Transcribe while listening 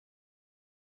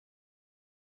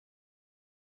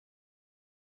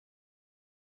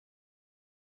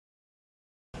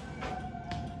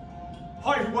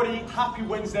Hi everybody, happy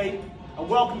Wednesday and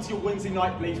welcome to your Wednesday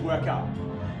night Blaze workout.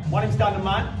 My name's Dan the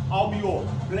Man, I'll be your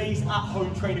Blaze at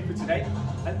home trainer for today.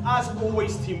 And as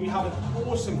always team, we have an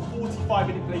awesome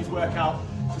 45-minute Blaze workout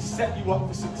to set you up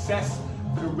for success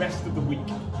for the rest of the week.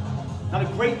 Now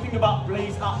the great thing about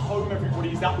Blaze at home everybody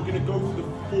is that we're going to go through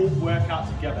the full workout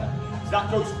together. So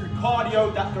that goes through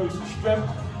cardio, that goes through strength,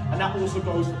 and that also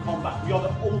goes for combat. We are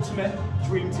the ultimate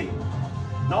dream team.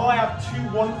 Now I have two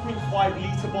 1.5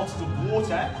 litre bottles of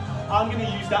water. I'm going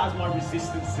to use that as my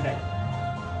resistance today.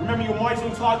 Remember your miles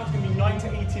on target is going to be 9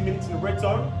 to 18 minutes in the red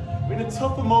zone. But in the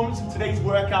tougher moments of today's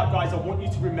workout guys, I want you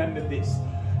to remember this.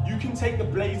 You can take the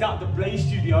Blaze out of the Blaze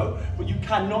studio, but you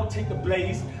cannot take the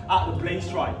Blaze out of the Blaze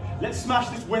Drive. Let's smash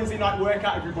this Wednesday night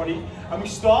workout everybody. And we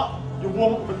start your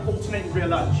warm up with an alternating rear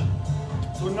lunge.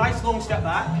 So a nice long step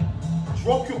back,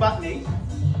 drop your back knee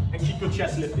and keep your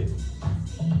chest lifted.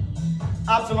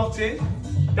 Abs are locked in,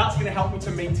 that's going to help me to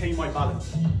maintain my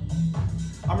balance.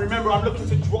 And remember, I'm looking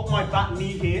to drop my back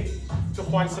knee here to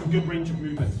find some good range of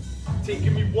movement. Team,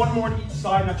 give me one more on each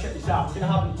side. Now check this out. We're going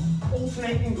to have an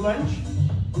alternating lunge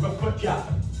with a foot jab.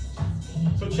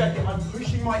 So check it, I'm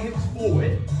pushing my hips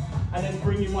forward and then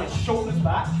bringing my shoulders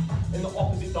back in the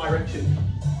opposite direction.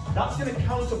 That's going to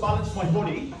counterbalance my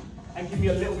body and give me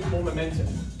a little bit more momentum.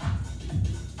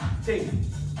 Team,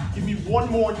 give me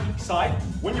one more on each side.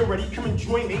 When you're ready, come and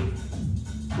join me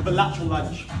with a lateral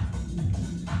lunge.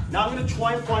 Now I'm going to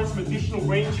try and find some additional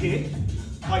range here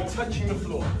by touching the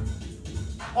floor.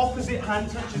 Opposite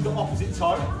hand touches the opposite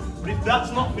toe, but if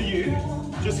that's not for you,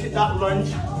 just hit that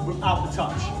lunge without the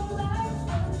touch.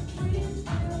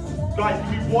 Guys,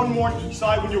 give me one more on each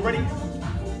side. When you're ready,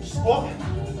 squat,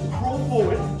 crawl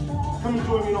forward, come and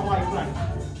join me in a high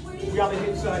plank. We have a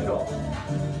hip circle.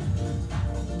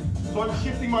 So I'm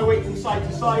shifting my weight from side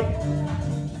to side,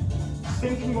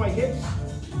 sinking my hips,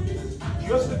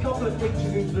 just a couple of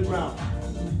inches into the ground.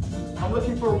 I'm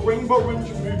looking for a rainbow range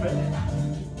of movement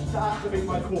to activate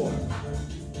my core.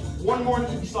 One more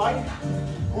on each side,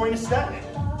 groin step,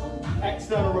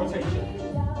 external rotation.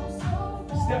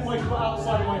 Step my foot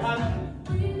outside of my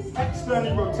hand,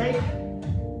 externally rotate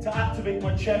to activate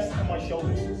my chest and my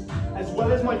shoulders, as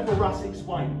well as my thoracic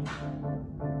spine.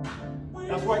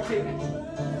 That's right, team.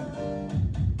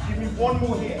 Give me one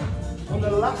more here. On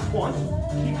the last one,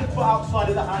 keep the foot outside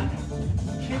of the hand,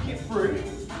 kick it through,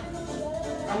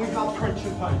 and we have crunch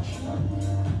and punch.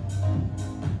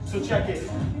 So check it.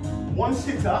 One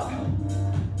sit up,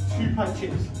 two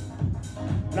punches.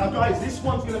 Now guys, this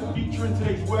one's going to feature in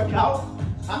today's workout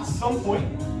at some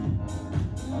point.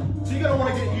 So you're going to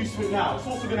want to get used to it now. It's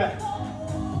also going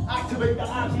to activate the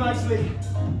abs nicely.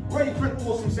 Ready for an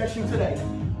awesome session today.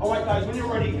 All right guys, when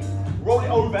you're ready, roll it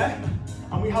over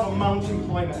and we have a mountain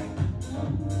climber.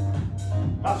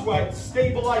 That's right,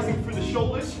 stabilizing through the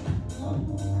shoulders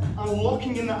and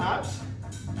locking in the abs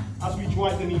as we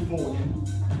drive the knee forward.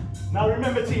 Now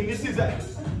remember team, this is a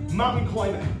mountain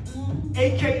climber,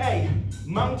 AKA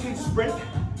mountain sprint,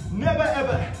 never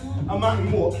ever a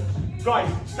mountain walk.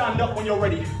 Guys, stand up when you're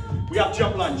ready. We have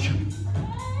jump lunge.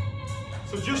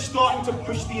 So just starting to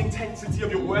push the intensity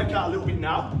of your workout a little bit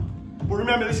now. But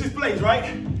remember, this is Blaze,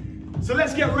 right? So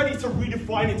let's get ready to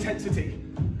redefine intensity.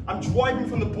 I'm driving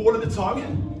from the ball of the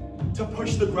tongue to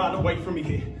push the ground away from me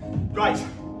here. Guys,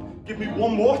 give me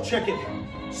one more, check it.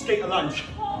 Skater lunge.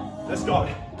 Let's go.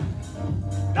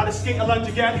 Now the skater lunge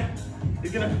again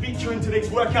is gonna feature in today's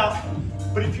workout,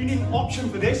 but if you need an option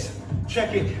for this,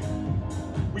 check it.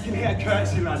 We can hit a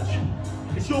courtesy lunge.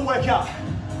 It's your workout,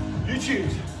 you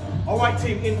choose. All right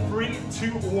team, in 3, 2,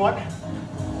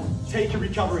 1, take a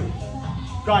recovery.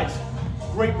 Guys,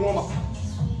 great warm up.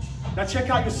 Now check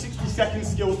out your 60-second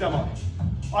skills demo.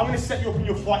 I'm gonna set you up in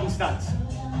your fighting stance.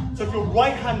 So if you're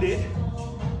right-handed,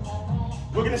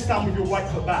 we're gonna stand with your right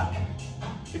foot back.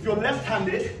 If you're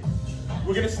left-handed,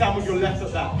 we're gonna stand with your left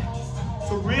foot back.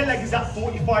 So rear leg is at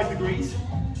 45 degrees,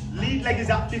 lead leg is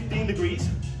at 15 degrees.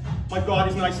 My guard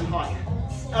is nice and high.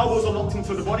 Elbows are locked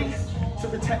into the body to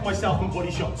protect myself from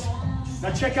body shots.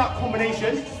 Now check out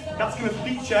combination. That's gonna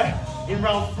feature in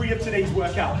round 3 of today's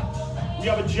workout. We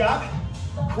have a jab,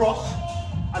 cross,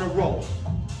 and a roll.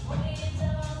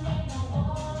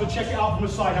 So check it out from a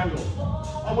side angle.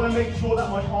 I want to make sure that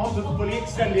my arms are fully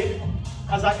extended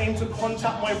as I aim to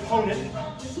contact my opponent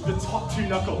with the top 2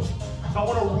 knuckles. So I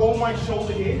want to roll my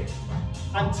shoulder here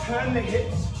and turn the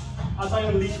hips as I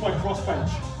unleash my cross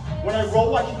bench. When I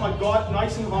roll, I keep my guard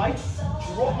nice and high,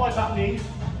 drop my back knee,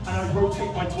 and I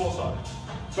rotate my torso.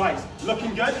 Guys,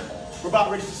 looking good? We're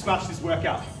about ready to smash this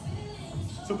workout.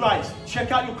 So guys,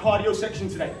 check out your cardio section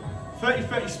today.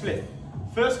 30-30 split.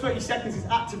 First 30 seconds is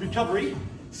active recovery.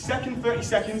 Second 30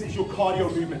 seconds is your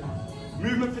cardio movement.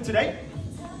 Movement for today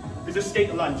is a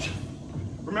skater lunge.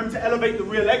 Remember to elevate the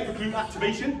rear leg for glute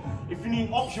activation. If you need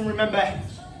an option, remember,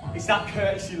 it's that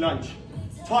courtesy lunge.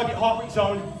 Target heart rate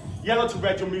zone, yellow to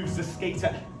red, your moves as a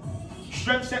skater.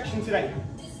 Strength section today.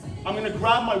 I'm gonna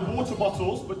grab my water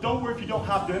bottles, but don't worry if you don't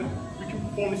have them, we can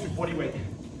perform this with body weight.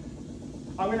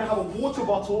 I'm gonna have a water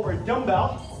bottle or a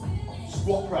dumbbell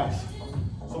squat press.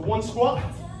 So one squat,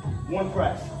 one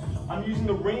press. I'm using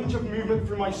the range of movement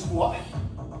through my squat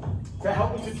to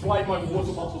help me to drive my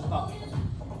water bottles up.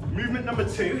 Movement number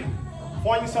 2,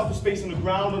 find yourself a space on the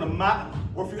ground, on a mat,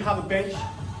 or if you have a bench,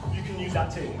 you can use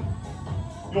that too.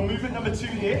 Your movement number 2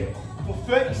 here, for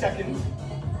 30 seconds,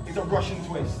 is a Russian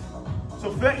twist.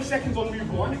 So 30 seconds on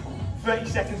move 1, 30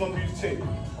 seconds on move 2.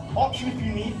 Option if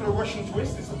you need for the Russian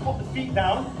twist is to put the feet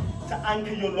down to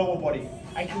anchor your lower body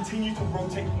and continue to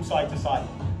rotate from side to side.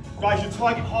 Guys, your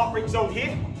target heart rate zone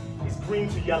here is green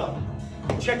to yellow.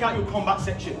 Check out your combat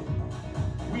section.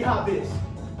 We have this,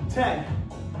 10,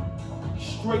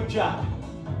 straight jab,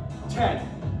 10,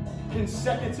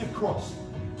 consecutive cross.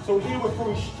 So here we're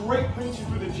throwing straight punches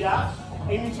with a jab,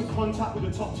 aiming to contact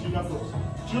with the top 2 knuckles,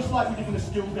 just like we did in the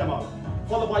skills demo.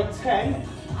 Followed by 10,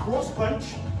 cross punch,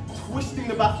 twisting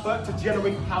the back foot to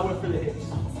generate power for the hips.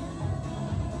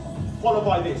 Followed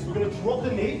by this, we're gonna drop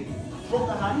the knee, drop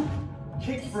the hand,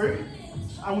 kick through,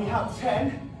 and we have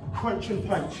 10, crunch and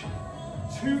punch.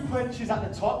 2 punches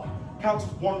at the top counts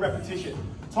as 1 repetition.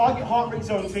 Target heart rate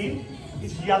zone team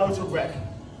is yellow to red.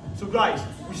 So guys,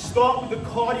 we start with the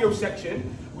cardio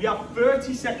section. We have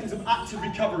 30 seconds of active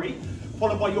recovery,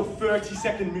 followed by your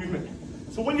 30-second movement.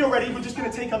 So when you're ready, we're just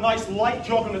gonna take a nice light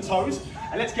jog on the toes,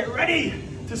 and let's get ready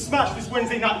to smash this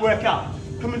Wednesday night workout.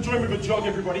 Come and join me with a jog,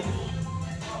 everybody.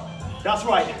 That's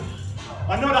right.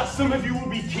 I know that some of you will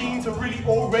be keen to really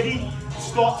already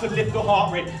start to lift the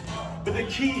heart rate, but the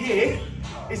key here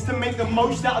is to make the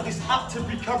most out of this active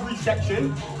recovery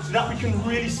section so that we can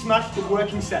really smash the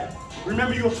working set.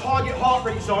 Remember, your target heart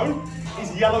rate zone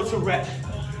is yellow to red.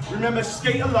 Remember,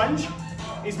 skater lunge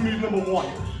is move number 1.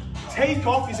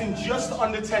 Takeoff is in just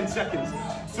under 10 seconds.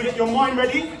 So get your mind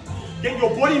ready, get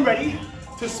your body ready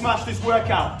to smash this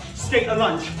workout. Skater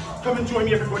lunge. Come and join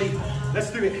me, everybody. Let's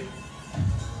do it.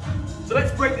 So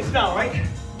let's break this down, right?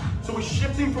 So we're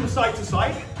shifting from side to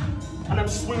side, and I'm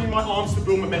swinging my arms to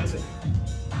build momentum.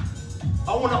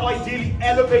 I want to ideally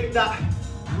elevate that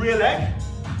rear leg.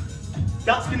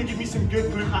 That's going to give me some good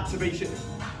glute activation.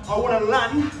 I want to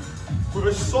land with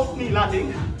a soft knee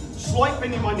landing, slight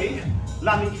bend in my knee,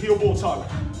 landing heel ball toe.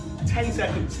 10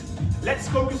 seconds. Let's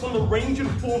focus on the range and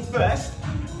form first,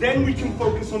 then we can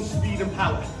focus on speed and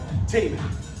power. Team,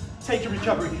 take a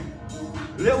recovery.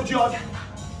 Little jog.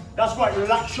 That's right,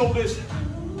 relax shoulders,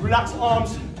 relax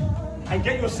arms, and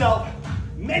get yourself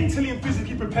mentally and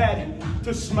physically prepared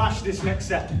to smash this next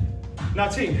set. Now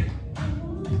team,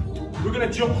 we're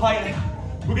gonna jump higher,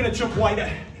 we're gonna jump wider,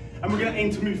 and we're gonna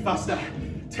aim to move faster.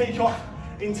 Take off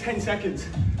in 10 seconds.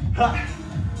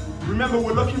 Remember,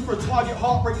 we're looking for a target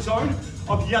heart rate zone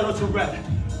of yellow to red.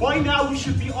 By now, we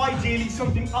should be ideally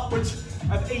something upwards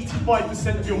of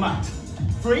 85% of your max.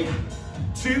 3,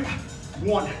 2,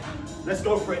 1. Let's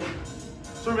go for it.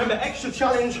 So remember, extra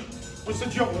challenge was to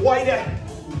jump wider,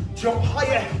 jump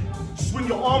higher, swing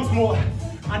your arms more,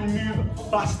 and move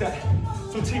faster.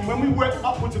 So team, when we work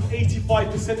upwards of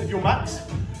 85% of your max,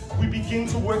 we begin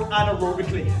to work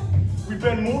anaerobically. We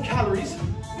burn more calories,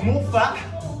 more fat,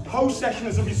 post-session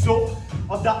as a result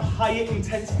of that higher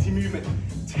intensity movement.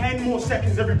 10 more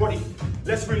seconds, everybody.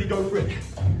 Let's really go for it.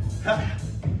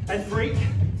 And 3,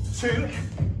 2,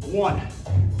 1.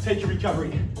 Take your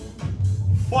recovery.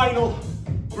 Final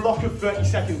block of 30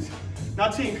 seconds. Now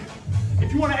team,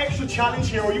 if you want an extra challenge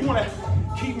here or you want to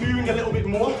keep moving a little bit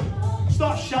more,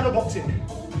 start shadow boxing.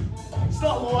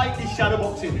 Start lightly shadow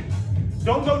boxing.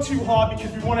 Don't go too hard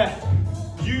because we want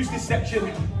to use this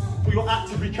section for your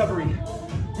active recovery.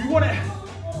 We want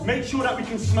to make sure that we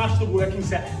can smash the working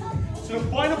set. So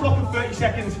the final block of 30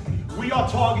 seconds, we are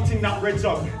targeting that red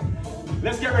zone.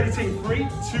 Let's get ready, team. 3, 2,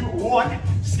 1.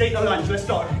 Skate the lunge. Let's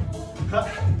go.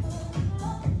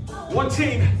 One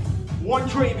team, one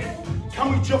dream.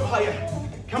 Can we jump higher?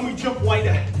 Can we jump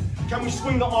wider? Can we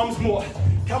swing the arms more?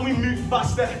 Can we move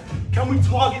faster? Can we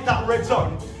target that red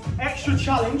zone? Extra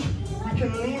challenge, we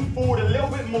can lean forward a little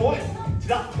bit more to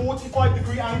that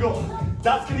 45-degree angle.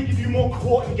 That's gonna give you more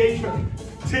core engagement.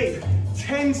 Team,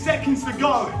 10 seconds to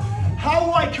go. How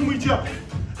wide can we jump?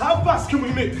 How fast can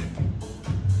we move?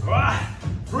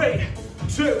 3,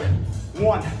 2,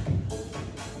 1.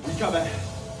 Recover.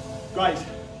 Guys,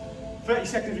 30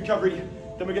 seconds recovery,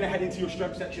 then we're gonna head into your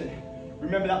strength section.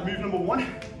 Remember that move number 1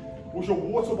 was your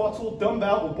water bottle,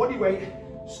 dumbbell, or body weight,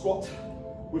 squat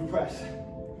with press.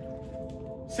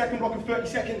 Second block of 30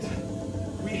 seconds,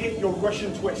 we hit your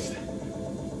Russian twist.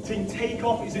 Team,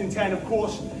 takeoff is in 10, of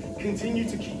course. Continue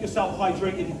to keep yourself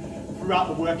hydrated throughout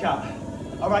the workout.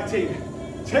 All right, team,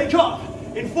 take off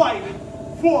in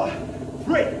 5, 4,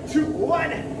 3, 2,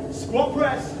 1. Squat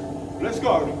press. Let's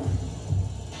go.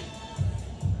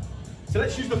 So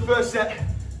let's use the first set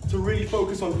to really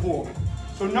focus on form.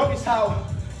 So notice how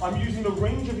I'm using the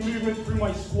range of movement through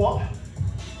my squat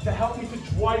to help me to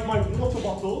drive my water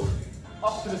bottles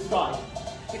up to the sky.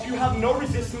 If you have no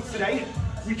resistance today,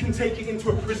 we can take it into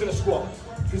a prisoner squat.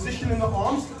 Positioning the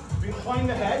arms behind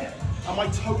the head, and my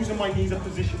toes and my knees are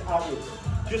positioned outwards.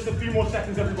 Just a few more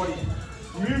seconds, everybody.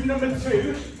 Move number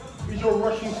 2 is your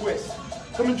Russian twist.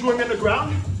 Come and join me on the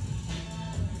ground.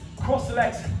 Cross the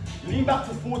legs, lean back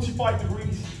to 45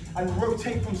 degrees, and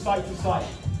rotate from side to side.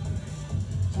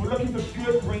 So we're looking for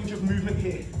good range of movement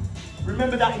here.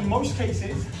 Remember that in most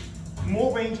cases,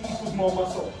 more range equals more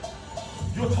muscle.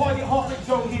 Your target heart rate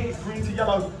zone here is green to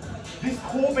yellow. This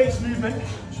core-based movement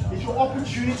is your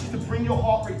opportunity to bring your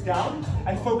heart rate down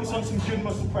and focus on some good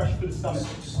muscle pressure for the stomach.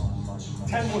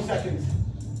 10 more seconds.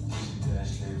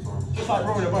 Just like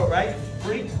rowing a boat, right?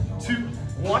 3, 2,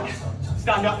 1.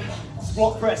 Stand up,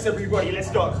 squat press, everybody,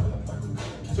 let's go.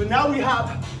 So now we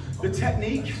have the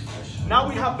technique, now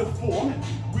we have the form.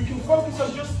 We can focus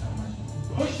on just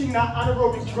pushing that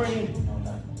anaerobic training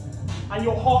and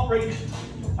your heart rate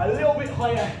a little bit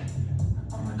higher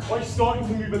by starting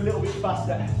to move a little bit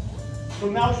faster. So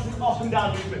now it's an up and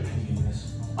down movement.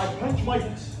 I punch my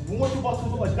water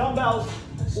bottles or dumbbells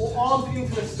or arms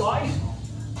into the sky,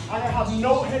 and I have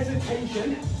no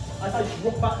hesitation as I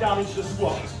drop back down into the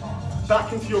squat.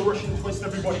 Back into your Russian twist,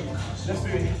 everybody. Let's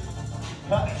do it.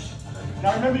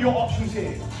 Now remember your options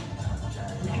here.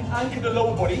 We can anchor the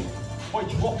lower body by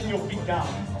dropping your feet down.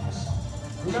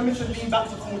 Remember to lean back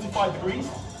to 45 degrees.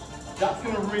 That's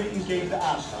going to really engage the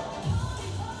abs.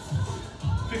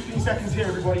 15 seconds here,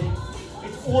 everybody.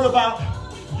 It's all about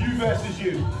you versus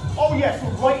you. Oh yes,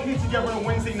 we're right here together on a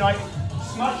Wednesday night,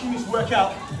 smashing this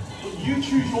workout, but you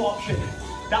choose your option.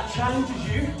 That challenges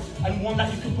you and one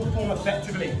that you can perform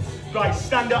effectively. Guys,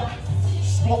 stand up,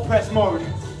 squat press mode.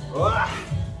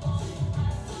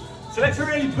 So let's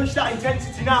really push that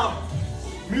intensity now.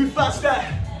 Move faster,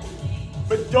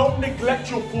 but don't neglect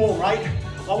your form, right?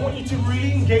 I want you to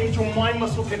really engage your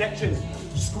mind-muscle connection.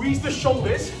 Squeeze the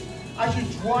shoulders as you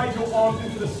drive your arms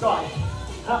into the sky.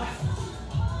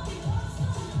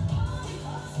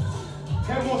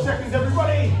 10 more seconds,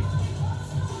 everybody.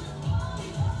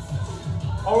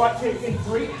 All right, team, in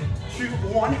 3, 2,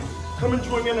 1. Come and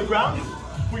join me on the ground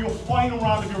for your final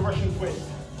round of your Russian twist.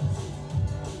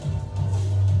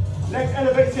 Legs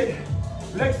elevated,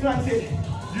 legs planted,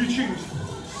 you choose.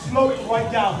 Slow it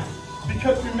right down,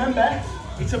 because remember,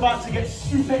 it's about to get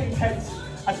super intense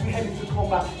as we head into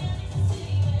combat.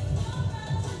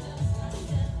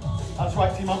 That's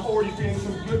right, team, I'm already feeling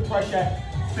some good pressure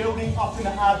building up in the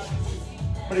abs.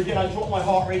 But again, I drop my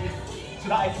heart rate so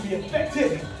that I can be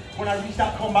effective when I reach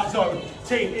that combat zone.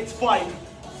 Team, it's 5,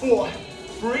 4,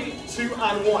 3, 2,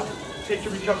 and 1. Take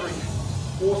your recovery.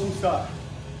 Awesome start.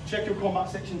 Check your combat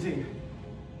section, team.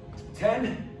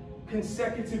 10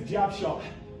 consecutive jab shot,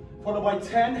 followed by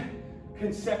 10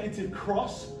 consecutive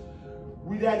cross.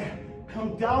 We then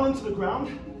come down onto the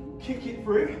ground, kick it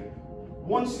through.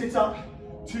 1 sit up,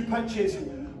 2 punches,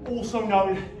 also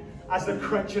known as the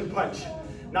crunch and punch.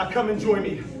 Now come and join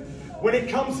me. When it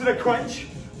comes to the crunch,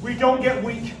 we don't get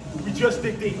weak, we just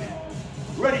dig deep.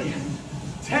 Ready?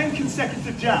 10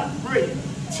 consecutive jabs. 3,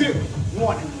 2,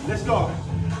 1, let's go.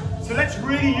 So let's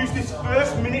really use this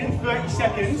first minute and 30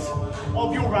 seconds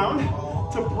of your round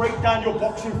to break down your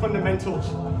boxing fundamentals.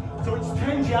 So it's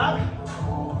 10 jab,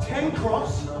 10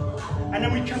 cross, and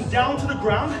then we come down to the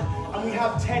ground and we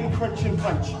have 10 crunch and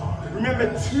punch.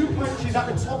 Remember, 2 punches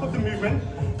at the top of the movement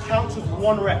counts as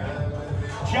 1 rep.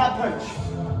 Jab punch,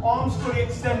 arms fully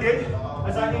extended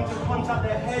as I aim to contact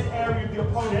the head area of the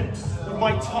opponent with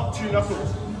my top 2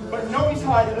 knuckles. But notice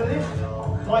how I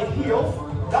lift my heel.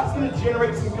 That's going to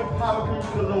generate some good power coming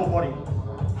from the lower body.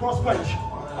 Cross punch.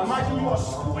 Imagine you are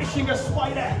squishing a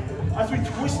spider as we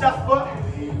twist that foot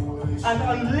and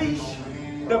unleash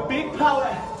the big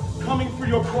power coming through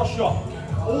your cross shot.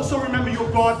 Also remember your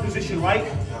guard position, right?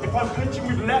 If I'm punching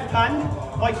with left hand,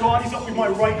 my guard is up with my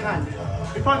right hand.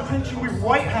 If I'm punching with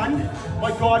right hand,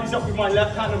 my guard is up with my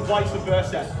left hand and vice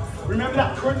versa. Remember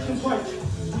that crunch and punch.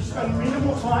 We spend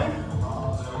minimal time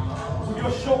with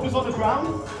your shoulders on the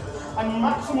ground and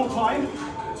maximal time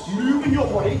moving your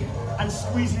body and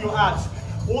squeezing your abs.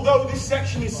 Although this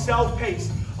section is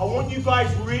self-paced, I want you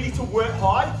guys really to work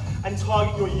hard and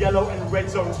target your yellow and red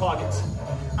zone targets.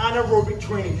 anaerobic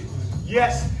training.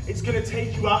 Yes, it's gonna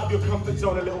take you out of your comfort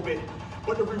zone a little bit,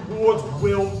 but the rewards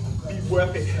will be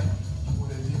worth it.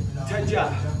 10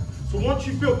 jab. So once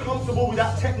you feel comfortable with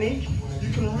that technique,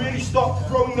 you can really start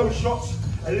throwing those shots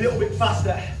a little bit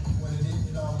faster.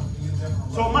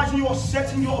 So imagine you're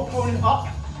setting your opponent up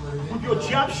with your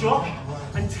jab shot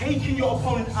and taking your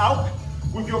opponent out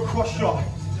with your cross shot.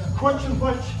 Crunch and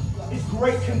punch is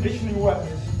great conditioning work.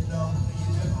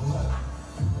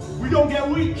 We don't get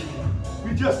weak,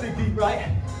 we just dig deep,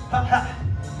 right?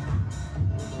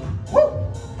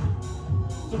 Woo!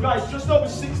 So guys, just over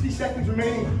 60 seconds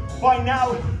remaining. By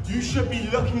now, you should be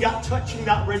looking at touching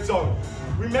that red zone.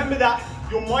 Remember that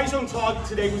your MyZone target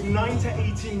today was 9 to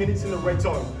 18 minutes in the red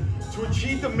zone. To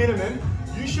achieve the minimum,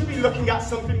 you should be looking at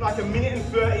something like 1 minute and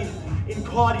 30 in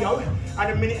cardio and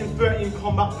 1 minute and 30 in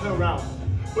combat per round.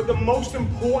 But the most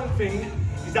important thing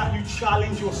is that you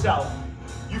challenge yourself.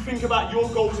 You think about your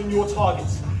goals and your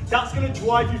targets. That's gonna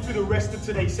drive you through the rest of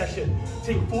today's session.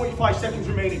 Take 45 seconds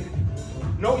remaining.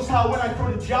 Notice how when I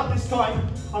throw the jab this time,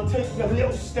 I'm taking a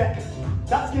little step.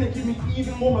 That's gonna give me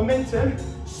even more momentum,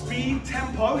 speed,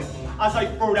 tempo, as I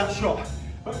throw that shot.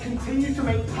 But continue to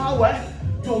make power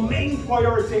your main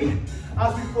priority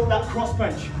as we throw that cross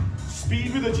punch.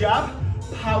 Speed with the jab,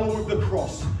 power with the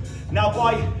cross. Now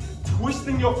by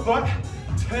twisting your foot,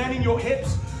 turning your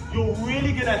hips, you're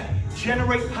really gonna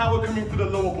generate power coming through the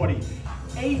lower body.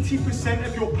 80%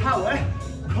 of your power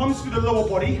comes through the lower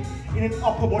body in an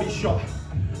upper body shot.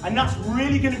 And that's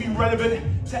really gonna be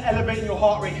relevant to elevating your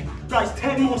heart rate. Guys,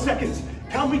 10 more seconds.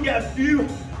 Can we get a few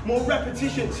more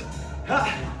repetitions?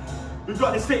 We've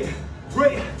got this thing.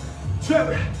 3, 2,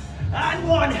 and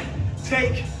 1.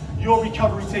 Take your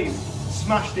recovery, team.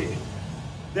 Smashed it.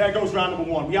 There goes round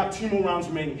number 1. We have 2 more rounds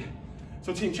remaining.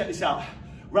 So team, check this out.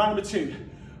 Round number 2.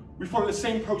 We follow the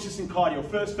same process in cardio.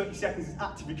 First 30 seconds is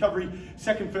active recovery.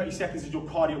 Second 30 seconds is your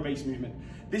cardio-based movement.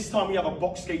 This time we have a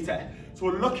box skater. So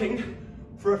we're looking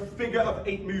for a figure of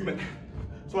 8 movement.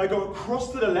 So I go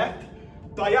across to the left,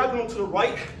 diagonal to the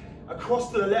right,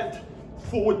 across to the left,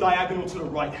 forward diagonal to the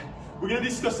right. We're gonna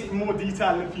discuss it in more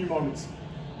detail in a few moments.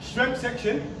 Strength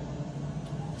section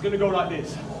is gonna go like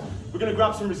this. We're gonna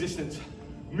grab some resistance.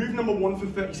 Move number 1 for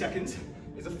 30 seconds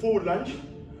is a forward lunge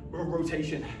with a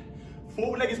rotation.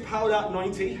 Forward leg is powered out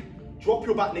 90, drop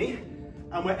your back knee,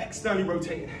 and we're externally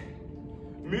rotating.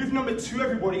 Move number 2,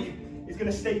 everybody, is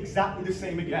gonna stay exactly the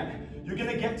same again. You're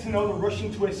gonna get to know the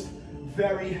Russian twist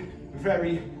very,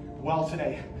 very well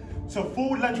today. So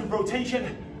forward lunge with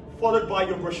rotation, followed by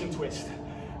your Russian twist.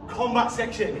 Combat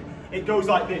section, it goes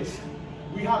like this.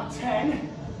 We have 10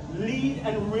 lead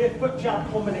and rear foot jab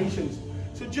combinations.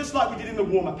 So just like we did in the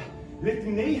warm-up,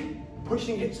 lifting knee,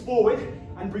 pushing hips forward,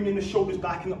 and bringing the shoulders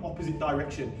back in the opposite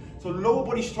direction. So lower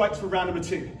body strikes for round number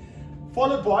 2.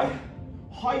 Followed by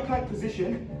high plank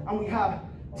position, and we have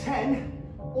 10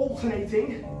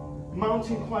 alternating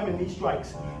mountain climber knee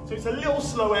strikes. So it's a little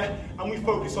slower, and we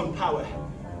focus on power.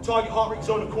 Target heart rate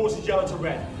zone, of course, is yellow to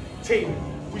red. Team,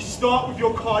 we start with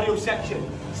your cardio section.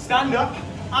 Stand up,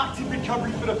 active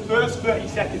recovery for the first 30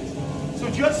 seconds. So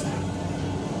just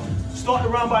start the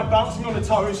round by bouncing on the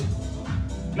toes.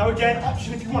 Now again,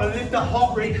 option if you want to lift that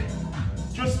heart rate,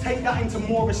 just take that into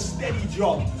more of a steady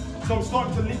jog. So I'm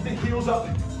starting to lift the heels up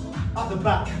at the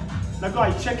back. Now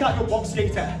guys, check out your box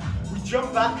skater. We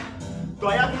jump back,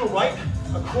 diagonal right,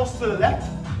 across to the left,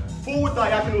 forward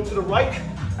diagonal to the right,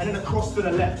 and then across to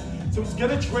the left. So it's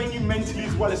gonna train you mentally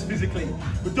as well as physically.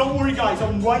 But don't worry guys,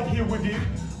 I'm right here with you.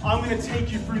 I'm gonna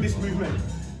take you through this movement.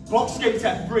 Box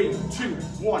skater, 3, 2,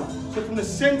 1. So from the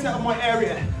center of my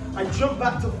area, I jump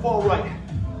back to far right.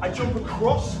 I jump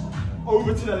across,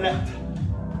 over to the left.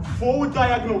 Forward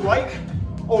diagonal right,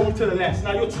 over to the left.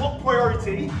 Now your top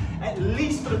priority, at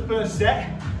least for the first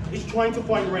set, is trying to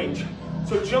find range.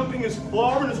 So jumping as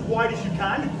far and as wide as you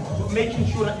can, but making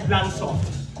sure that you land soft.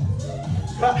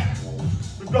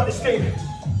 We've got this thing.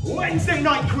 Wednesday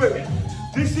night crew.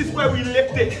 This is where we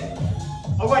lift it.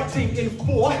 All right team, in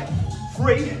 4,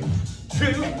 3,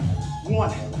 2,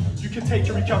 1. You can take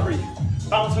your recovery.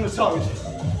 Bounce on the toes.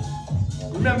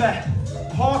 Remember,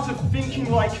 part of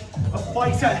thinking like a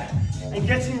fighter and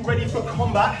getting ready for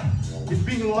combat is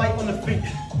being light on the feet,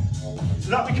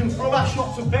 so that we can throw our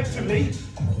shots effectively,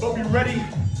 but be ready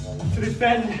to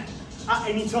defend at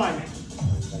any time.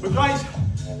 But guys,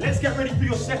 let's get ready for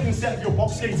your second set of your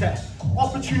box skater.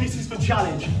 Opportunities for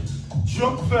challenge.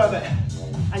 Jump further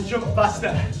and jump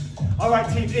faster. All right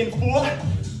team, in 4,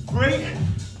 3,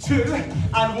 2,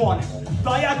 and 1.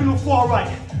 Diagonal far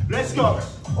right. Let's go.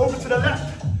 Over to the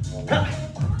left.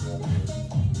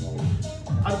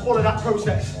 And follow that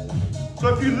process. So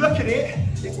if you look at it,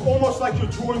 it's almost like you're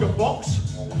drawing a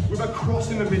box with a cross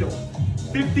in the middle.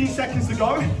 15 seconds to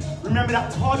go. Remember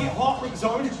that target heart rate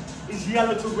zone is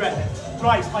yellow to red.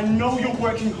 Guys, I know you're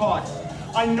working hard.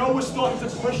 I know we're starting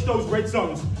to push those red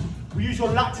zones. We use your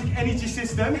lactic energy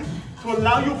system to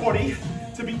allow your body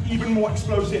to be even more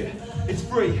explosive. It's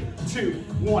 3, 2,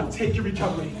 1, take your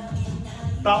recovery.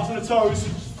 Bounce on the toes.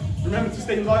 Remember to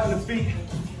stay light on the feet.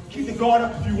 Keep the guard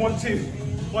up if you want to.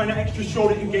 Find that extra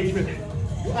shoulder engagement.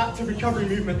 Your active recovery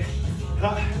movement.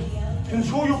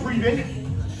 Control your breathing.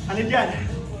 And again,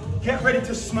 get ready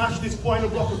to smash this final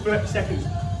block of 30 seconds.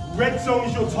 Red zone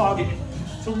is your target.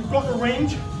 So we've got the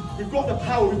range, we've got the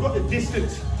power, we've got the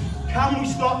distance. Can we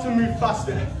start to move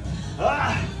faster?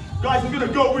 Guys, I'm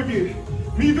gonna go with you.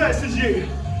 Me versus you.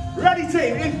 Ready,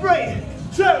 team? In 3,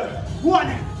 2,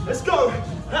 1, let's go.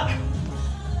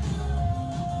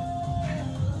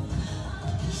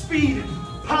 Speed,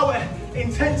 power,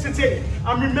 intensity.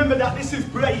 And remember that this is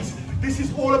Blaze. This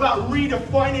is all about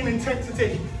redefining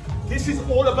intensity. This is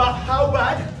all about how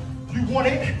bad you want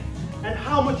it and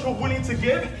how much you're willing to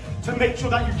give to make sure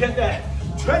that you get there.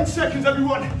 10 seconds,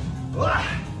 everyone.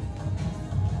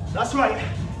 That's right.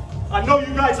 I know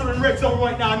you guys are in red zone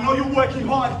right now. I know you're working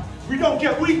hard. We don't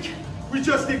get weak. We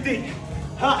just dig deep.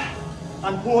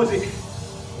 And pause it.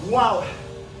 Wow.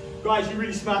 Guys, you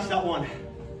really smashed that one.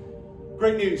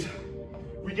 Great news.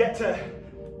 We get to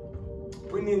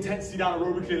bring the intensity down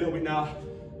aerobically a little bit now.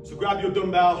 So grab your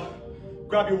dumbbell,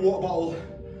 grab your water bottle,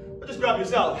 or just grab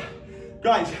yourself.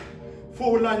 Guys,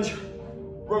 forward lunge,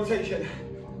 rotation.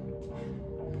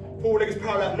 Forward leg is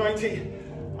parallel at 90,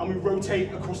 and we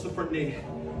rotate across the front knee.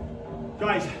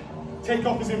 Guys,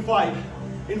 takeoff is in 5,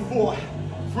 in 4,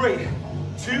 3,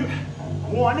 2,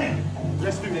 1.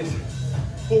 Let's do this.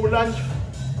 Forward lunge,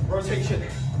 rotation.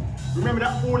 Remember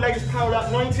that forward leg is parallel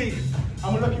at 90,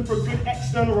 and we're looking for a good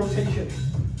external rotation.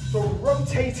 So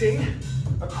rotating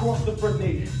across the front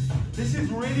knee. This is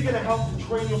really going to help to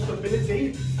train your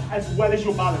stability as well as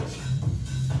your balance.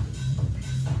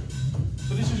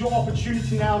 So this is your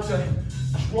opportunity now to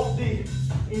drop the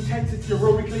intensity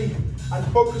aerobically and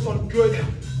focus on good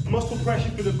muscle pressure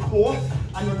through the core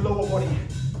and the lower body.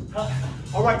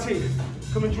 All right, team,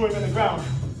 come and join me on the ground.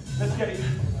 Let's get it.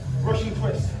 Russian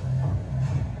twist.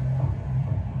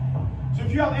 So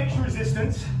if you have extra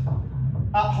resistance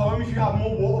at home, if you have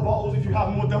more water bottles, if you have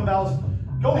more dumbbells,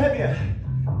 go heavier.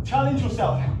 Challenge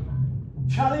yourself.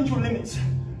 Challenge your limits.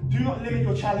 Do not limit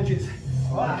your challenges.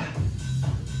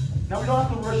 Now we don't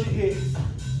have to rush it here.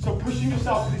 So pushing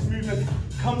yourself to this movement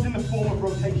comes in the form of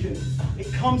rotation.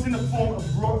 It comes in the form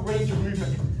of broad range of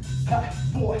movement.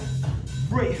 4,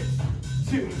 3,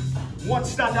 2, 1,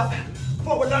 stand up.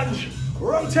 Forward lunge,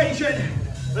 rotation.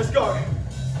 Let's go.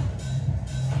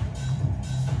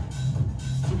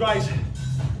 So guys,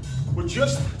 we're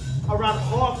just around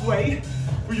halfway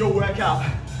through your workout.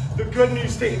 The good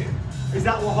news, team, is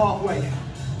that we're halfway.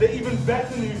 The even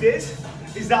better news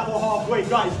is that we're halfway.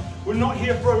 Guys, we're not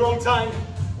here for a long time.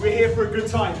 We're here for a good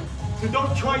time. So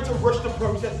don't try to rush the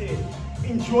process here.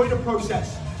 Enjoy the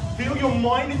process. Feel your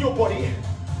mind and your body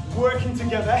working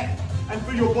together and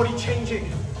feel your body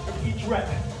changing with each rep.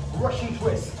 Russian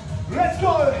twist. Let's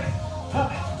go.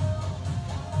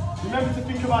 Remember to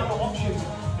think about your options.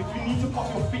 If you need to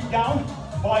pop your feet down,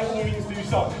 by all means do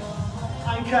so.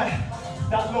 Anchor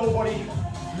that lower body.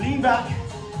 Lean back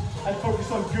and focus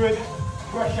on good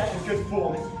pressure and good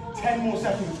form. 10 more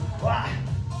seconds.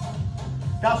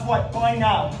 That's right, by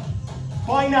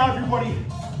now everybody,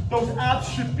 those abs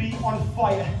should be on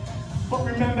fire. But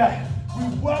remember, we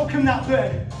welcome that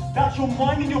burn. That's your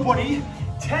mind and your body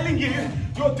telling you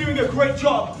you're doing a great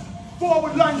job.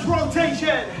 Forward lunge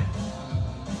rotation.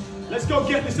 Let's go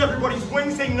get this, everybody. It's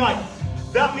Wednesday night.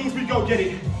 That means we go get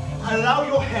it. Allow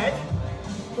your head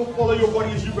to follow your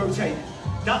body as you rotate.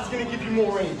 That's gonna give you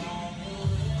more range.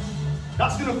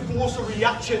 That's gonna force a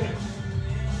reaction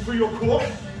through your core,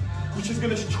 which is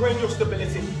gonna train your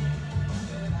stability.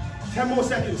 10 more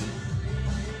seconds.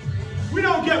 We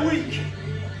don't get weak.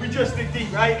 We just dig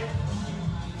deep, right?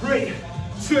 3,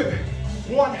 2,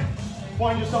 1.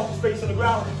 Find yourself a space on the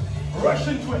ground.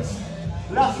 Russian twist.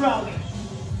 Last round.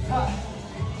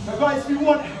 Now guys, if you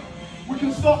want, we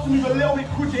can start to move a little bit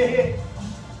quicker here.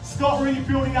 Start really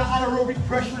building that anaerobic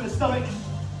pressure in the stomach.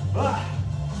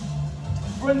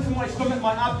 Strengthen my stomach,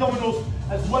 my abdominals,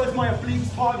 as well as my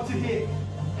obliques targeted here.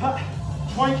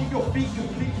 Try and keep your feet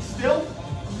completely still.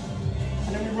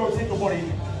 And then we rotate the body.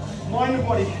 Mind and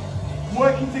body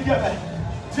working together.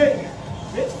 Team,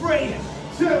 it's 3,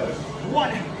 2,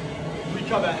 1.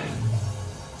 Recover.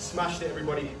 Smashed it,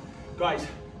 everybody. Guys,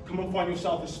 come and find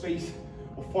yourself a space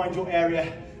or find your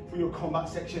area for your combat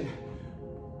section.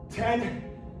 10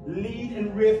 lead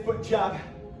and rear foot jab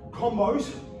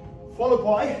combos, followed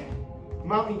by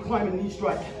mountain climb and knee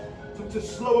strike. So it's a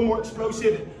slower, more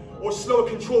explosive or slower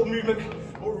controlled movement,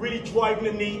 but really driving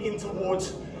the knee in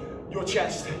towards your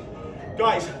chest.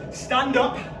 Guys, stand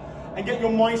up and get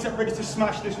your mindset ready to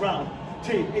smash this round.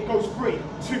 Team, it goes 3,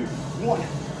 2, 1,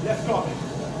 let's go.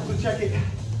 So check it,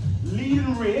 lead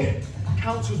and rear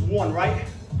counts as 1, right?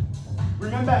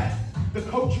 Remember the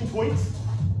coaching points,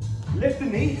 lift the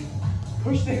knee,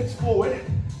 push the hips forward,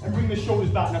 and bring the shoulders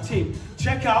back. Now team,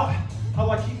 check out how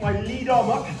I keep my lead arm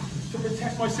up to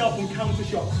protect myself from counter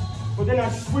shots. But then I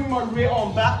swing my rear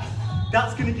arm back,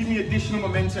 that's gonna give me additional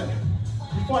momentum.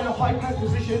 We find a high plank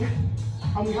position,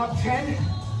 and we have 10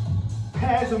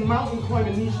 pairs of mountain climb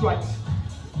and knee strikes.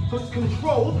 So it's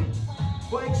controlled,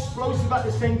 but explosive at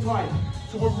the same time.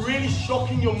 So we're really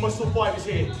shocking your muscle fibers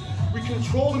here. We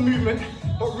control the movement,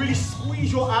 but really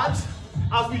squeeze your abs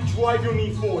as we drive your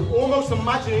knee forward. Almost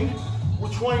imagining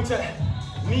we're trying to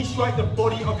knee strike the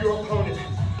body of your opponent.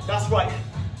 That's right,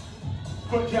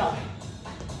 foot jab.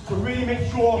 So really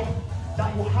make sure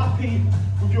that you're happy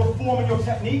with your form and your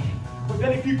technique. But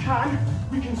then if you can,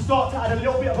 we can start to add a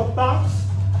little bit of a bounce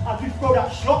as we throw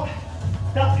that shot.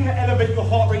 That's gonna elevate your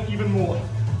heart rate even more.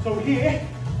 So here,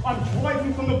 I'm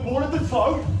driving from the ball of the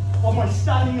toe of my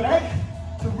standing leg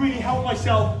to really help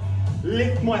myself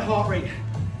lift my heart rate.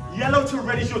 Yellow to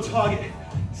red is your target.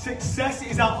 Success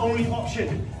is our only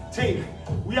option. Team,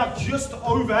 we have just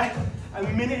over a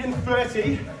minute and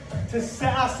 30 to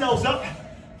set ourselves up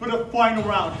for the final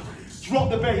round. Drop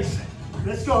the bass.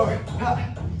 Let's go.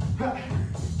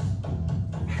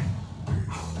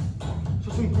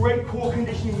 So some great core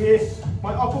conditioning here.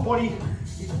 My upper body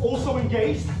is also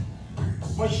engaged.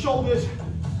 My shoulders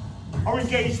are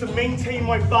engaged to maintain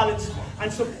my balance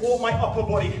and support my upper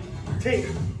body. Team,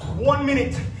 1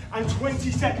 minute and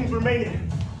 20 seconds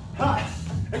remaining.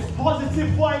 It's positive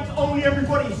vibes only,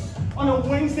 everybody, on a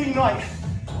Wednesday night.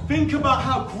 Think about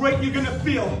how great you're gonna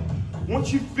feel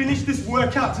once you finish this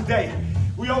workout today.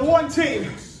 We are one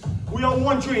team, we are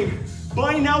one dream.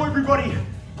 By now, everybody,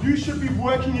 you should be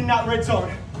working in that red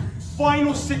zone.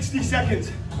 Final 60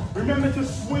 seconds. Remember to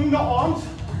swing the arms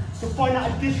to find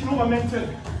that additional momentum.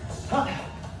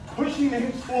 Pushing the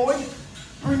hips forward,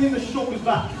 bringing the shoulders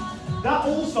back. That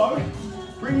also,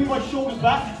 bringing my shoulders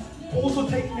back, also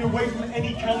takes me away from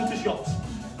any counter shots.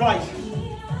 Guys,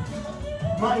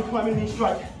 mountain climbing knee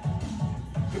strike.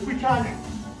 If we can,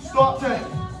 start to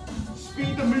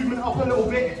speed the movement up a little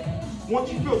bit.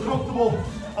 Once you feel comfortable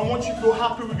and once you feel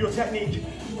happy with your technique.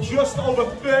 Just over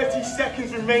 30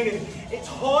 seconds remaining. It's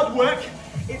hard work,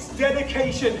 it's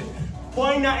dedication.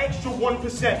 Find that extra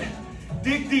 1%.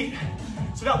 Dig deep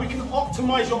so that we can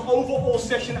optimize your overall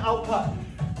session output.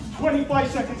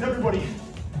 25 seconds, everybody.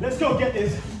 Let's go get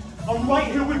this. I'm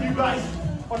right here with you guys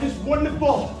on this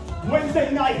wonderful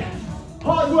Wednesday night.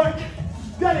 Hard work,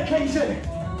 dedication.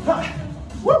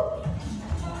 Woo!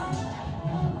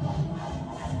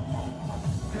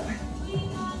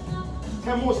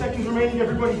 10 more seconds remaining,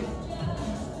 everybody.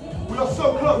 We are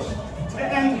so close to the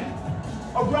end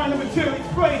of round number 2. It's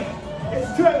 3,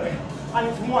 it's 2, and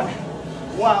it's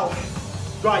 1. Wow.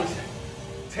 Guys,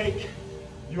 take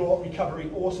your recovery.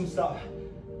 Awesome stuff.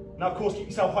 Now, of course, keep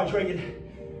yourself hydrated.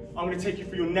 I'm going to take you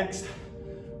through your next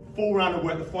full round of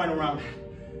work, the final round.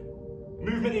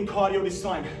 Movement in cardio this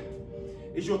time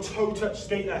is your toe touch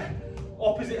skater.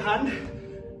 Opposite hand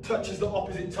touches the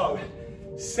opposite toe.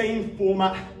 Same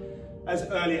format as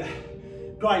earlier.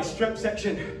 Guys, strength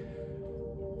section.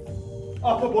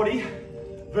 Upper body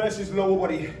versus lower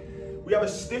body. We have a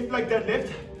stiff leg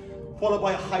deadlift followed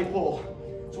by a high pull.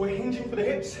 So we're hinging for the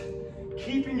hips,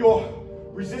 keeping your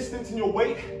resistance and your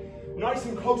weight nice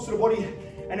and close to the body,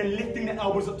 and then lifting the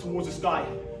elbows up towards the sky.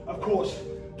 Of course,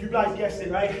 you guys guessed it,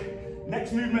 right?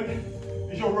 Next movement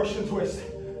is your Russian twist.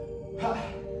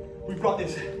 We've got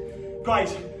this.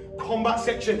 Guys, combat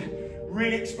section,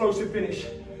 really explosive finish.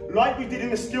 Like we did in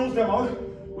the skills demo,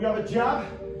 we have a jab,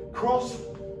 cross,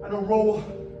 and a roll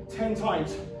 10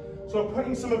 times. So I'm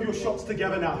putting some of your shots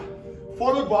together now.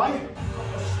 Followed by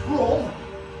a sprawl,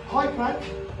 high plank,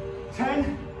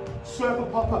 10 surfer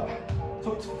pop-up.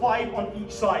 So it's 5 on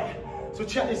each side. So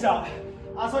check this out.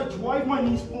 As I drive my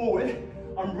knees forward,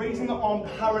 I'm raising the arm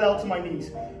parallel to my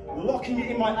knees, locking it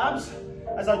in my abs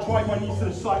as I drive my knees to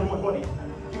the side of my body.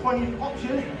 If I need an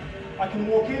option, I can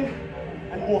walk in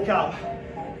and walk out.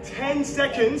 10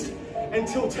 seconds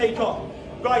until takeoff.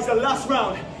 Guys, the last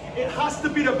round, it has to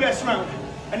be the best round.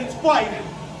 And it's 5,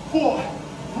 4,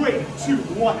 3, 2,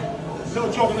 1.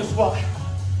 Little jog on the spot.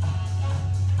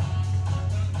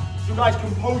 So guys,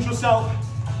 compose yourself.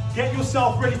 Get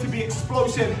yourself ready to be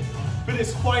explosive for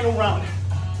this final round.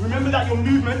 Remember that your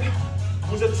movement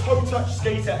was a toe touch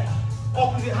skater.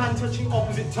 Opposite hand touching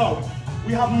opposite toe.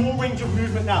 We have more range of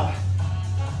movement now.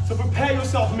 So prepare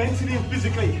yourself mentally and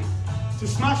physically to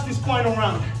smash this final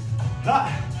round.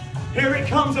 Here it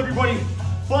comes, everybody.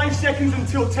 5 seconds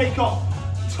until takeoff.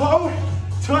 Toe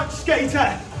touch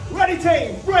skater. Ready,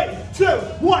 team? 3, 2,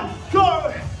 1,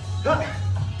 go!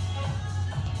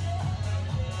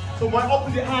 So my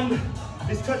opposite hand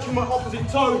is touching my opposite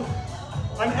toe.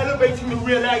 I'm elevating the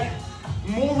rear leg.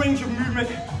 More range of movement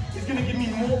is going to give me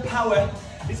more power.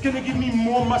 It's going to give me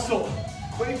more muscle.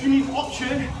 But if you need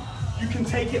option, you can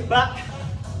take it back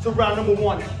to round number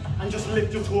 1 and just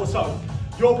lift your torso.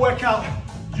 Your workout,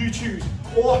 you choose.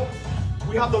 Or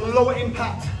we have the lower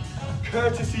impact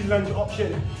courtesy lunge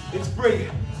option. It's 3,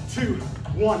 2,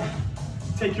 1.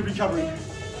 Take your recovery.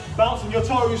 Bounce on your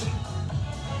toes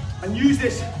and use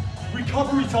this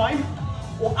recovery time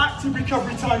or active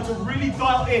recovery time to really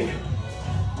dial in.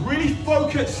 Really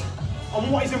focus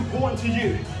on what is important to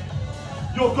you.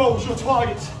 Your goals, your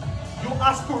targets, your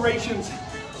aspirations.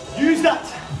 Use that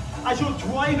as your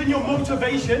drive and your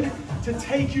motivation to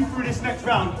take you through this next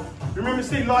round. Remember,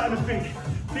 stay light on the feet.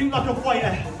 Think like a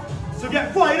fighter. So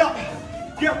get fired up.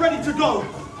 Get ready to go.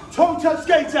 Toe touch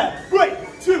skater. 3,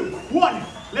 2, 1.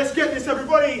 Let's get this,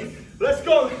 everybody. Let's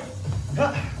go.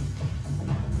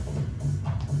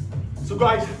 So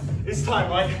guys, it's time,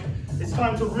 right? It's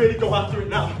time to really go after it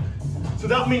now. So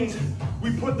that means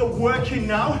we put the work in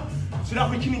now so that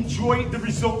we can enjoy the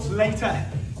results later.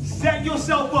 Set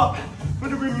yourself up for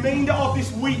the remainder of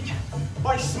this week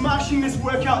by smashing this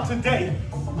workout today,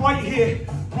 right here,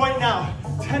 right now.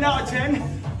 10 out of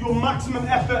 10, your maximum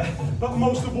effort, but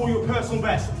most of all, your personal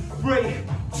best. 3,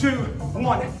 2,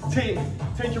 1, team,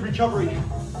 take your recovery.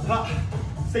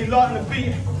 Stay light on the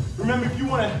feet. Remember, if you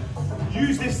want to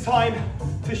use this time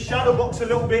to shadow box a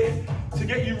little bit to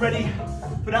get you ready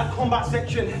for that combat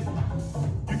section,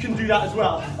 you can do that as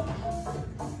well.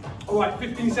 All right,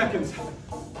 15 seconds.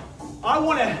 I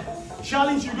want to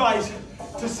challenge you guys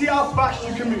to see how fast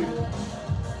you can move.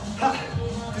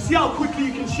 To see how quickly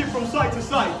you can shift from side to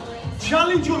side.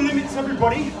 Challenge your limits,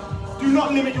 everybody. Do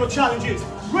not limit your challenges.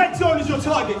 Red zone is your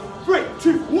target. 3,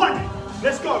 2, 1.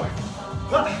 Let's go.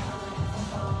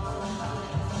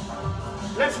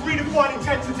 Let's redefine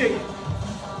intensity.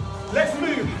 Let's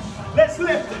move. Let's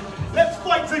lift. Let's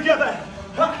fight together.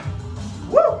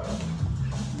 Woo!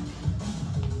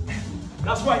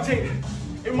 That's right, team.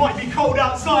 It might be cold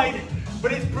outside,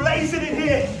 but it's blazing in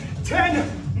here.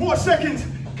 10 more seconds.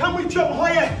 Can we jump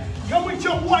higher? Can we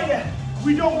jump wider?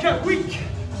 We don't get weak.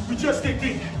 We just dig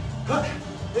deep.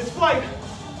 It's 5,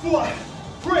 4,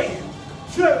 3,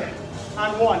 2,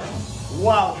 and 1.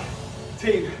 Wow.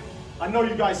 Team, I know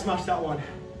you guys smashed that one.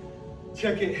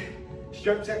 Check it.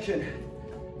 Stroke section.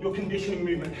 Your conditioning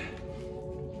movement.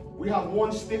 We have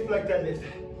 1 stiff leg deadlift,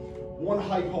 1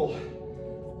 high pull.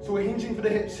 So we're hinging for the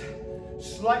hips,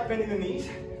 slight bend in the knees.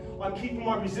 I'm keeping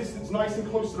my resistance nice and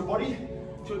close to the body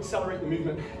to accelerate the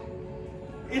movement.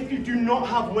 If you do not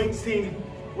have weights, team,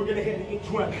 we're gonna hit an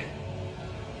inchworm.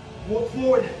 Walk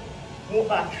forward, walk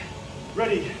back.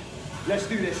 Ready? Let's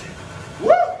do this.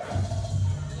 Woo!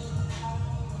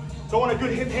 So I want a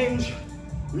good hip hinge,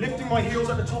 lifting my heels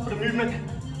at the top of the movement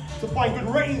to find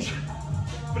good range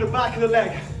for the back of the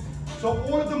leg. So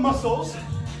all of the muscles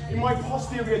in my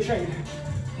posterior chain,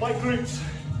 my glutes,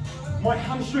 my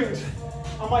hamstrings,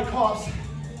 and my calves.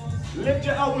 Lift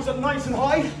your elbows up nice and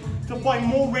high to find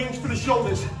more range for the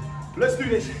shoulders. Let's do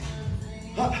this.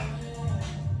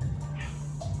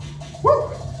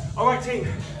 Woo! All right, team.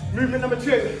 Movement number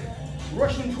 2,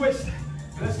 Russian twist.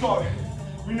 Let's go.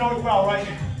 We know it well, right?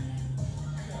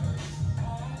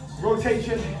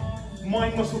 Rotation,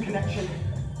 mind-muscle connection,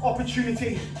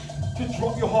 opportunity to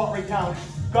drop your heart rate down.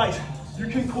 Guys, you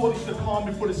can call this the calm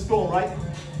before the storm, right?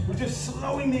 We're just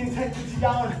slowing the intensity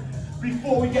down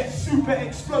before we get super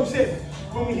explosive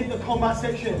when we hit the combat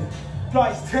section.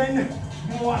 Guys, 10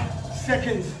 more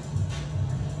seconds.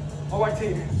 All right,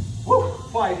 team. Woo!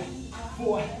 5,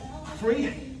 4,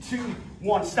 3, 2,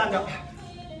 1. Stand up.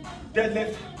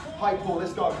 Deadlift, high pull.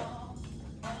 Let's go.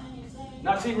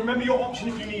 Now, team, remember your option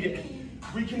if you need it.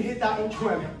 We can hit that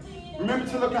inchworm. Remember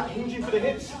to look at hinging for the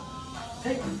hips.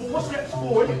 Take 4 steps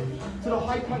forward to the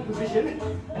high plank position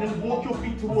and then walk your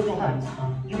feet toward your hands.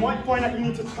 You might find that you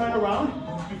need to turn around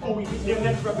before we hit the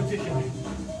next repetition.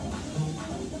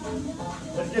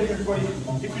 Let's get it, everybody.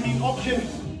 If you need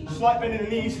option, slight bend in the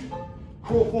knees,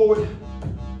 crawl forward,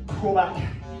 crawl back.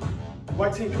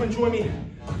 Right, team, come and join me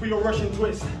for your Russian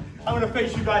twist. I'm gonna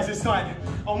face you guys this time.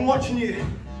 I'm watching you.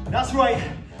 That's right.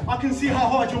 I can see how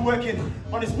hard you're working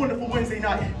on this wonderful Wednesday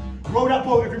night. Row that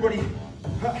boat, everybody.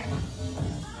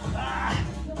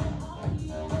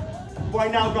 Right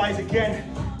now, guys,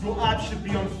 again, your abs should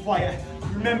be on fire.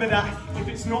 Remember that if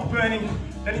it's not burning,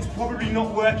 then it's probably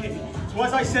not working. So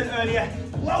as I said earlier,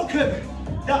 welcome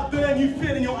that burn you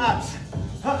feel in your abs.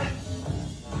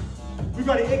 We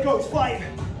got it, it goes. 5,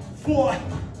 4,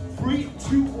 3,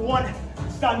 2, 1.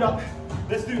 Stand up.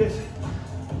 Let's do this.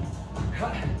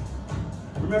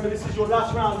 Remember, this is your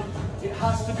last round. It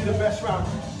has to be the best round.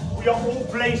 We are all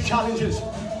Blaze challengers.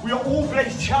 We are all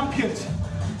Blaze champions.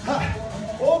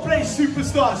 All Blaze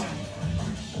superstars.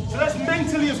 So let's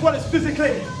mentally as well as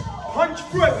physically punch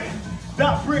through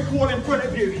that brick wall in front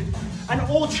of you. And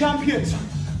all champions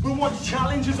who want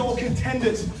challengers or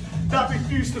contenders that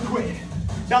refuse to quit,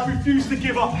 that refuse to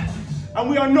give up. And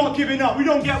we are not giving up. We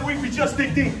don't get weak, we just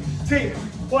dig deep. Team,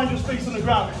 find your space on the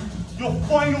ground. Your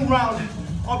final round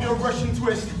of your Russian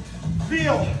twist.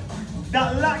 Feel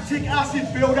that lactic acid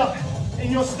build up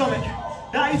in your stomach.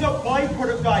 That is a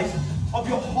byproduct, guys, of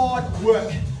your hard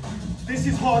work. This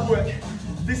is hard work.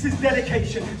 This is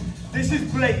dedication. This is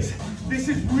Blaze. This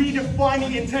is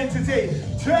redefining intensity.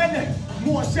 10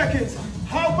 more seconds.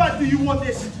 How bad do you want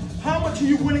this? How much are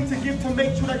you willing to give to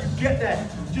make sure that you get there?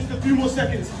 Just a few more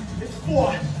seconds. It's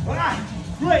 4,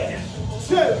 3,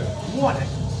 2, 1.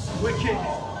 Wicked.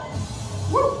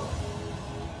 Woo!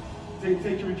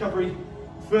 Take your recovery.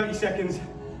 30 seconds.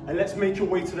 And let's make your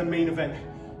way to the main event.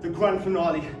 The grand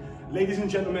finale. Ladies and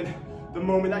gentlemen, the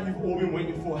moment that you've all been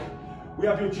waiting for. We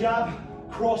have your jab,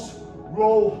 cross,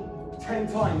 roll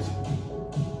 10 times.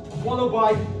 Followed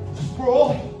by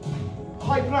sprawl,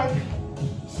 high plank,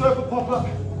 circle pop-up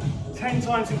 10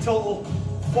 times in total,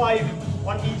 5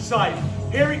 on each side.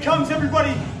 Here it comes,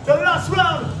 everybody. The last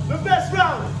round, the best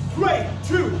round. 3,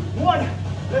 2, 1,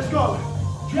 let's go.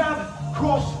 Jab,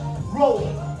 cross, roll.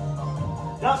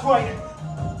 That's right.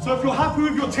 So if you're happy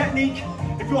with your technique,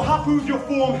 if you're happy with your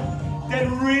form,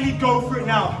 then really go for it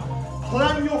now.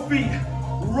 Plant your feet,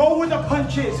 roll with the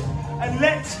punches, and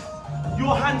let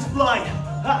your hands fly.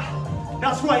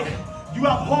 That's right. You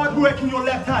have hard work in your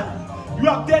left hand. You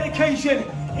have dedication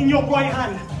in your right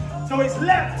hand. So it's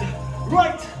left,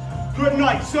 right, good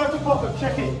night. Circle pop-up,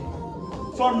 check it.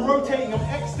 So I'm rotating, I'm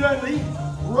externally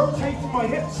rotating my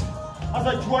hips as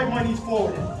I drive my knees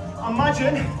forward.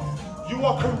 Imagine you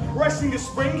are compressing the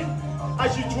spring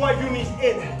as you drive your knees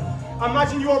in.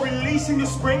 Imagine you are releasing the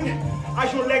spring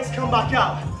as your legs come back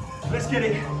out. Let's get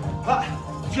it.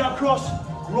 Jab, cross,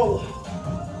 roll.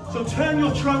 So turn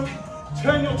your trunk,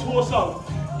 turn your torso.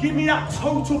 Give me that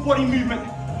total body movement.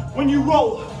 When you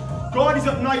roll, guard is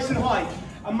up nice and high.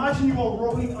 Imagine you are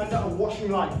rolling under a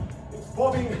washing line. It's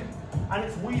bobbing and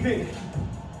it's weaving.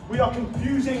 We are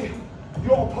confusing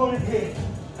your opponent here.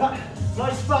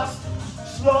 Nice, fast,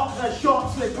 sharp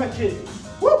slip punches.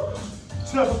 Woo!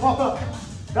 Circle pop up.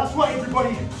 That's right,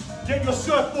 everybody. Get your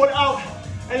surfboard out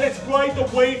and let's ride the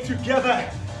wave together.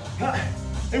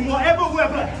 In whatever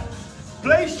weather,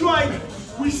 Blaze Drive,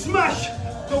 we smash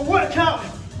the workout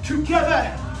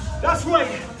together. That's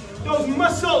right. Those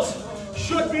muscles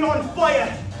should be on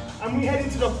fire. And we head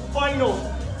into the final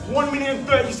 1 minute and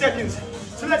 30 seconds.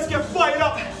 So let's get fired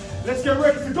up. Let's get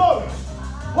ready to go.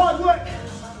 Hard work,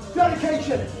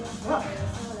 dedication.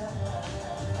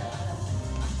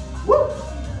 Woo!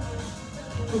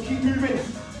 So keep moving.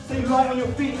 Stay light on your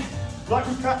feet like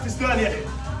we practiced earlier.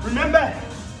 Remember,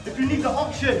 if you need the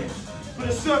option for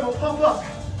the circle pop-up,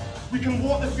 we can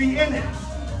walk the feet in,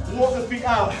 walk the feet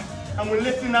out, and we're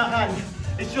lifting that hand.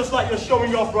 It's just like you're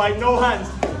showing off, right? No hands.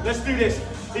 Let's do this.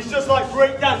 It's just like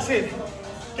break dancing.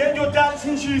 Get your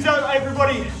dancing shoes out,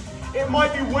 everybody. It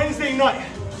might be Wednesday night,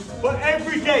 but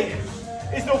every day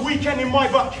is the weekend in my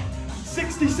book.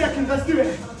 60 seconds, let's do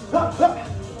it. That's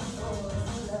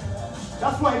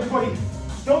right, everybody.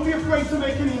 Don't be afraid to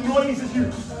make any noise as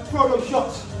you throw those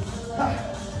shots.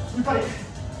 We got it.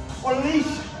 Unleash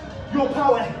your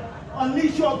power.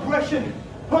 Unleash your aggression.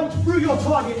 Punch through your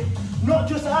target, not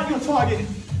just at your target.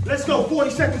 Let's go, 40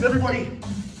 seconds, everybody.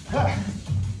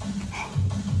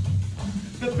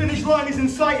 The finish line is in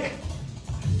sight.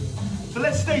 So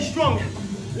let's stay strong.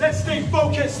 Let's stay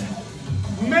focused.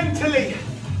 Mentally,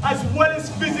 as well as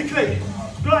physically.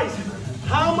 Guys,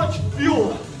 how much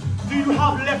fuel do you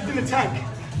have left in the tank?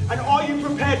 And are you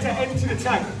prepared to empty the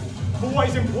tank for what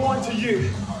is important to you?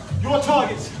 Your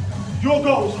targets, your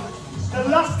goals. The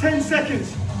last 10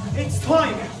 seconds, it's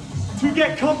time to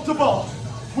get comfortable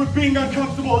with being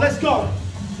uncomfortable. Let's go.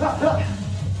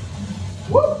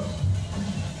 Woo.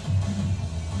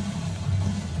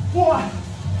 4,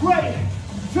 3,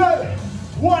 2,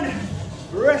 1.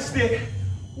 Rest it.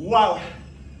 Wow.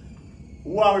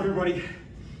 Wow, everybody.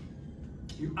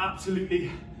 You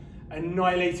absolutely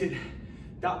annihilated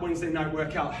that Wednesday night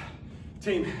workout.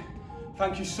 Team,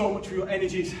 thank you so much for your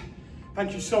energies.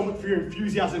 Thank you so much for your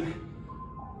enthusiasm.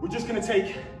 We're just gonna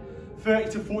take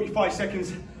 30 to 45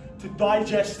 seconds to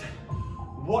digest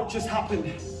what just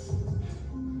happened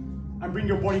and bring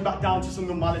your body back down to some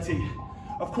normality.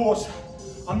 Of course,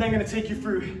 I'm then gonna take you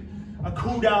through a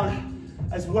cool down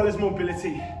as well as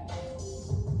mobility.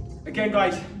 Again,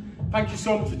 guys, thank you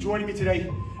so much for joining me today.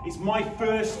 It's my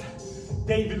first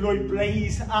David Lloyd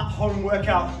Blaze at home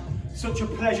workout. Such a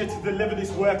pleasure to deliver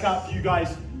this workout for you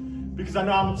guys because I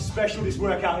know how much special this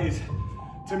workout is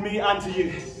to me and to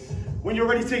you. When you're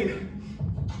ready, team,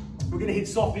 we're gonna hit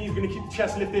soft knees, we're gonna keep the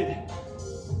chest lifted,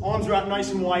 arms are out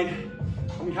nice and wide,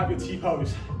 and we have your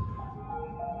T-pose.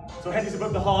 So head is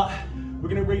above the heart. We're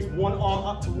gonna raise one arm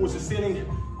up towards the ceiling,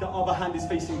 the other hand is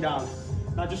facing down.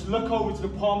 Now just look over to the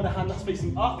palm of the hand that's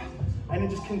facing up, and then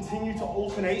just continue to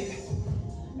alternate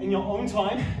in your own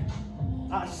time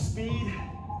at a speed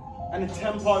and a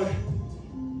tempo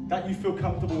that you feel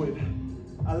comfortable with.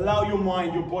 Allow your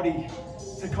mind, your body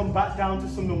to come back down to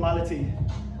some normality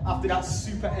after that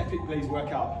super epic Blaze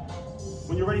workout.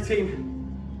 When you're ready,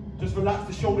 team, just relax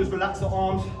the shoulders, relax the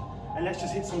arms, and let's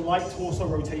just hit some light torso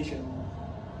rotation.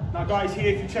 Now guys,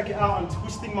 here, if you check it out, I'm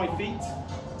twisting my feet.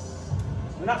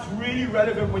 And that's really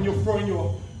relevant when you're throwing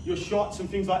your shots and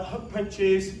things like hook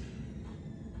punches,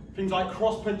 things like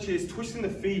cross punches. Twisting the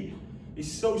feet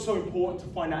is so important to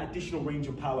find that additional range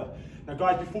of power. Now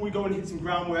guys, before we go and hit some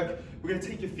groundwork, we're gonna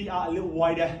take your feet out a little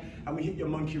wider and we hit your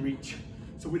monkey reach.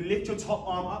 So we lift your top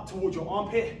arm up towards your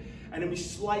armpit and then we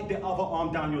slide the other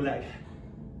arm down your leg.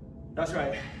 That's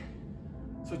right.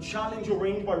 So challenge your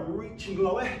range by reaching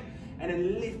lower and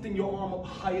then lifting your arm up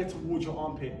higher towards your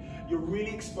armpit. You're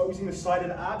really exposing the side of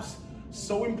the abs.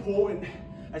 So important,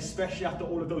 especially after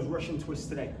all of those Russian twists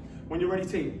today. When you're ready,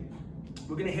 team,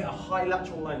 we're gonna hit a high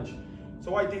lateral lunge.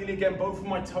 So ideally, again, both of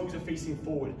my toes are facing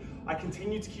forward. I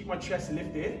continue to keep my chest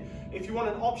lifted. If you want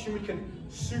an option, we can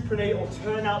supinate or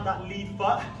turn out that lead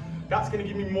foot. That's gonna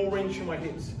give me more range in my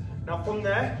hips. Now from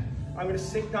there, I'm gonna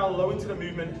sink down low into the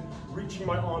movement, reaching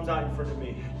my arms out in front of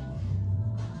me.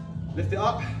 Lift it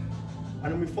up,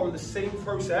 and then we follow the same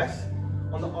process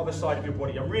on the other side of your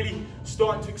body. I'm really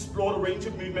starting to explore the range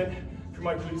of movement through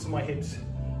my glutes and my hips.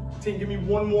 Team, give me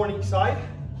one more on each side.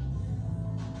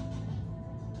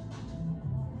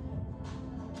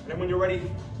 And then when you're ready,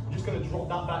 I'm just gonna drop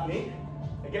that back knee.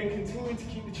 Again, continuing to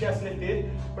keep the chest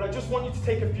lifted, but I just want you to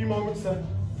take a few moments to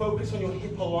focus on your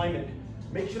hip alignment.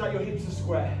 Make sure that your hips are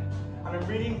square. And I'm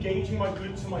really engaging my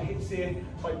glutes and my hips here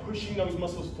by pushing those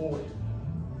muscles forward.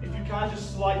 If you can,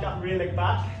 just slide that rear leg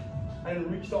back and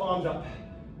then reach the arms up.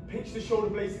 Pinch the shoulder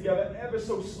blades together ever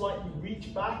so slightly,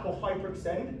 reach back or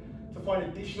hyperextend to find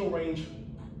additional range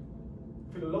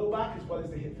through the lower back as well as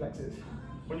the hip flexors.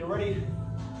 When you're ready,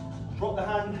 drop the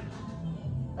hand,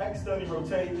 externally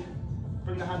rotate,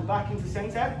 bring the hand back into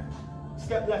center,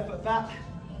 step left foot back,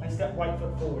 and step right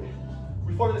foot forward.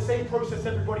 We follow the same process,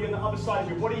 everybody, on the other side of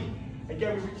your body.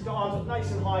 Again, we reach the arms up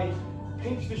nice and high,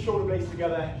 pinch the shoulder blades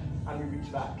together, and we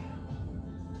reach back.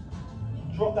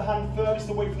 Drop the hand furthest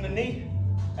away from the knee,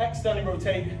 externally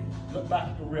rotate, look back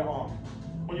at your rear arm.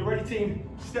 When you're ready, team,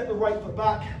 step the right foot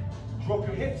back, drop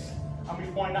your hips, and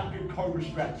we find that good cobra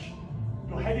stretch.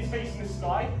 Your head is facing the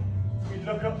sky, so we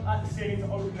look up at the ceiling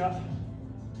to open up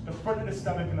the front of the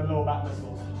stomach and the lower back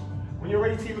muscles. When you're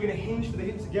ready, team, we're gonna hinge for the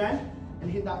hips again and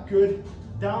hit that good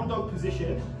down dog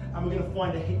position, and we're gonna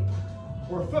find a hip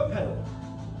or a foot pedal.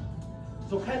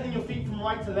 So pedaling your feet from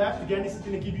right to left, again, this is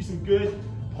gonna give you some good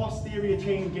posterior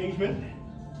chain engagement.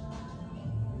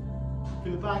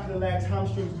 Through the back of the legs,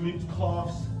 hamstrings, glutes,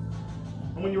 calves.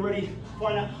 And when you're ready,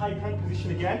 find that high plank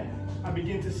position again and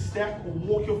begin to step or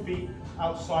walk your feet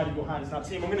outside of your hands. Now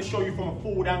team, I'm gonna show you from a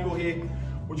forward angle here.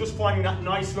 We're just finding that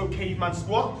nice low caveman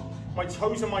squat. My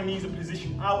toes and my knees are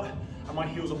positioned out and my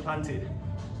heels are planted.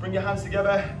 Bring your hands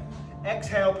together,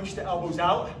 exhale, push the elbows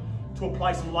out to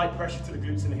apply some light pressure to the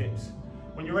glutes and the hips.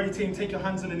 When you're ready, team, take your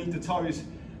hands underneath the toes.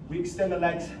 We extend the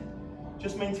legs,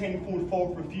 just maintaining forward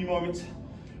fold for a few moments.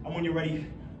 And when you're ready,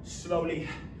 slowly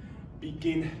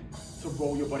begin to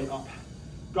roll your body up.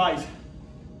 Guys,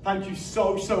 thank you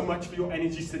so much for your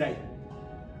energies today.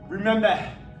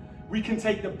 Remember, we can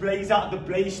take the Blaze out of the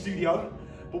Blaze studio,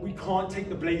 but we can't take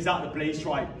the Blaze out of the Blaze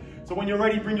tribe. So when you're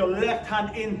ready, bring your left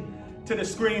hand in to the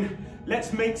screen.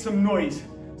 Let's make some noise.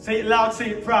 Say it loud,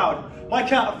 say it proud. My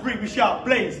count of 3, we shout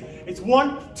Blaze. It's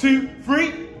 1, 2,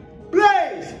 3,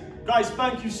 Blaze! Guys,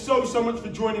 thank you so much for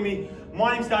joining me.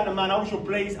 My name's Dan the Man. I was your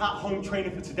Blaze at home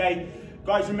trainer for today.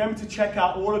 Guys, remember to check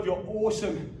out all of your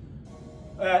awesome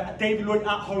David Lloyd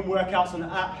at home workouts on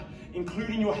the app.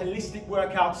 including your holistic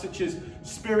workouts such as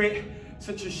Spirit,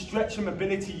 such as Stretch and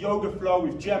Mobility, Yoga Flow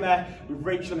with Gemma, with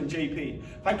Rachel and JP.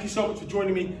 Thank you so much for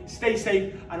joining me. Stay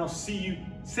safe, and I'll see you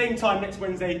same time next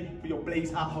Wednesday for your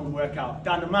Blaze at Home workout.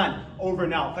 Dan the Man, over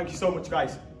and out. Thank you so much,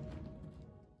 guys.